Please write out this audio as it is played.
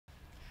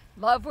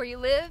Love where you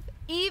live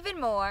even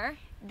more.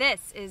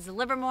 This is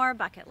Livermore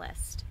Bucket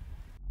List.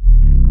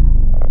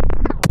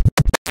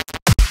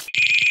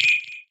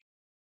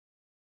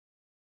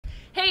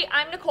 Hey,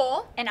 I'm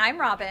Nicole. And I'm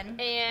Robin.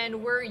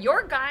 And we're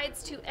your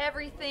guides to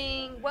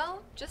everything,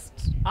 well,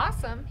 just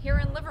awesome here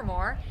in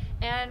Livermore.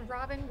 And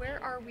Robin,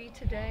 where are we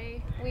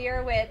today? We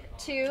are with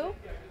two,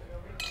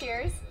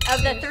 cheers,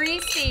 of the Three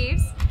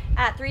Steves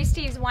at Three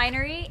Steves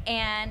Winery,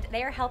 and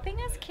they are helping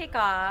us kick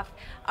off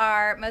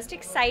our most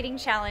exciting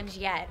challenge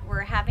yet. We're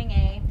having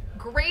a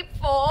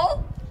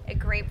Grapeful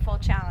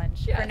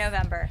challenge for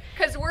November.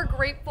 Because we're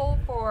grateful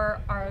for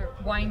our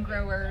wine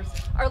growers,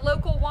 our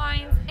local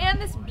wines, and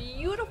this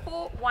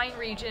beautiful wine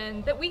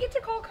region that we get to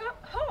call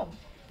home.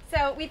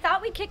 So we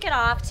thought we'd kick it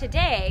off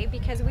today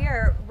because we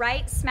are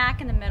right smack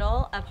in the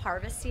middle of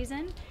harvest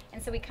season.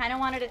 And so we kind of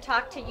wanted to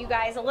talk to you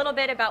guys a little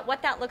bit about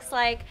what that looks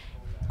like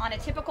on a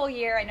typical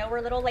year. I know we're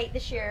a little late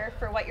this year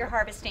for what you're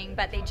harvesting,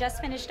 but they just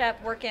finished up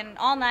working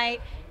all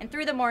night and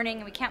through the morning,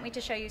 and we can't wait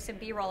to show you some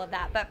B-roll of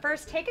that. But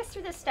first, take us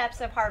through the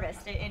steps of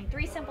harvest. In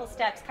three simple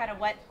steps, kind of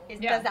what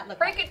does that look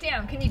like? Break it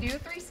down. Can you do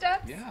 3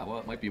 steps? Yeah, well,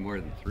 it might be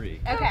more than 3.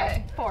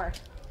 Okay, 4.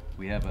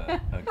 We have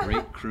a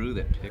grape crew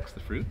that picks the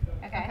fruit.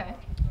 Okay.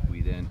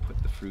 We then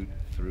put the fruit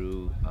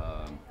through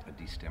a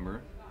destemmer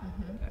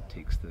that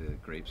takes the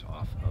grapes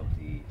off of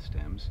the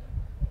stems.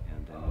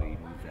 And then we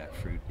move that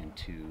fruit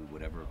into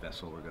whatever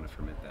vessel we're going to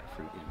ferment that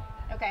fruit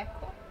in. Okay,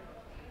 cool.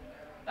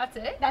 That's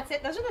it? That's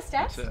it? Those are the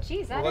steps? That's it.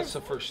 Jeez, That's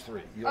the first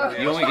 3. You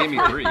only gave me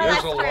 3. There's That's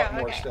a true, lot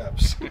more okay.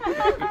 steps.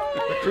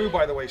 The crew,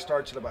 by the way,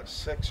 starts at about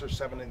 6 or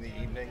 7 in the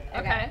evening.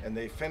 Okay. And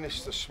they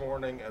finish this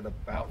morning at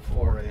about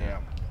 4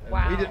 a.m. And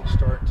Wow. we didn't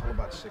start until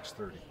about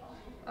 6:30.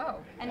 Oh.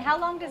 And how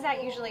long does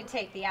that usually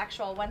take, the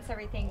actual, once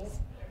everything's,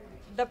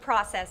 the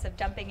process of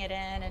dumping it in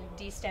and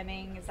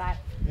destemming, is that?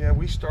 Yeah,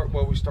 we started.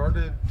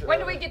 When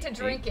do we get to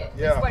drink it?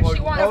 Yeah, Is what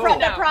she wants to The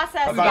know.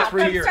 process, About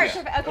 3 from years. start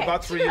to, okay.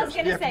 About 3 I was years.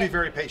 gonna You have to say. be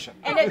very patient.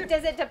 And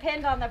does it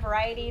depend on the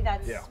variety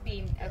that's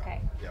being,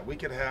 okay. Yeah, we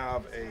could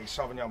have a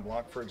Sauvignon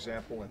Blanc, for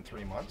example, in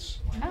 3 months.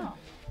 Oh.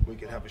 We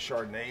could have a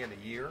Chardonnay in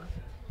a year.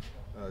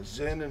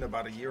 Zin in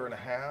about 1.5 years,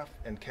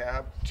 and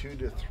Cab 2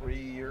 to 3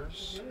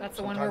 years. That's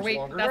the one we're sometimes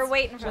waiting. longer. We're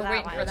waiting for we're that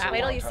waiting one. for that Wait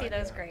till one. you see Time,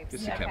 those yeah. grapes.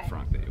 It's the Okay. Cab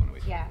Franc that you want to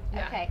wait. Yeah.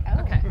 Yeah. Okay. Oh.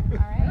 Okay. All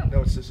right.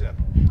 No, it's the Zin.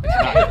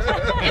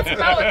 It's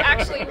both,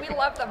 actually. We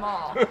love them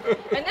all.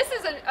 And this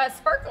is a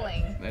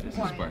sparkling. That is a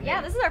wine. sparkling.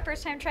 Yeah, this is our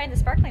first time trying the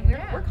sparkling.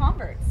 We're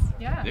converts.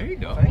 Yeah. There you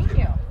go. Thank Thank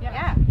you.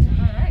 Yeah. Yeah.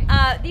 All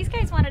right. These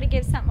guys wanted to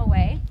give something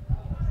away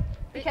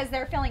because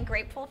they're feeling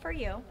grateful for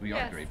you. We are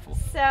Yes. grateful.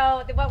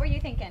 So, what were you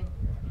thinking?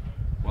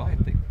 Well, I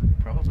think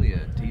probably a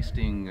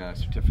tasting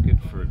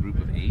certificate for a group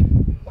of 8.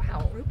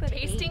 Wow. Group of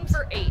Tasting 8.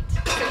 for 8.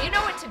 So you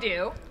know what to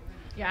do.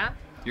 Yeah.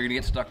 You're going to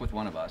get stuck with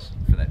one of us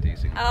for that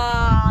tasting.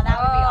 Oh, that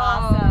would be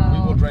awesome.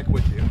 We will drink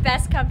with you.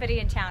 Best company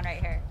in town right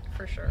here.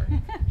 For sure.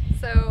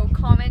 So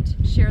comment,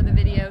 share the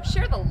video,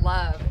 share the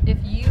love. If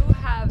you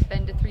have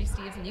been to Three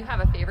Steves and you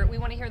have a favorite, we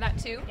want to hear that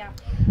too. Yeah.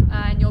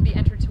 And you'll be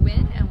entered to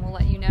win, and we'll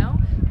let you know.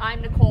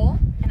 I'm Nicole.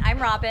 And I'm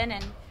Robin,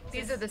 and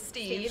These are the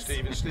Steves.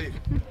 Steve and Steve.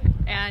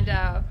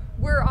 And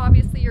we're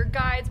obviously your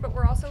guides, but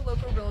we're also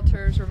local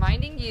realtors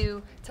reminding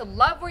you to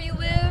love where you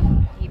live.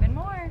 even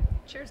more.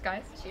 Cheers,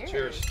 guys.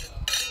 Cheers.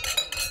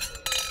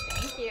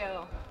 Thank you.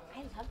 I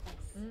love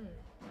this. Maybe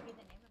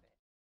the new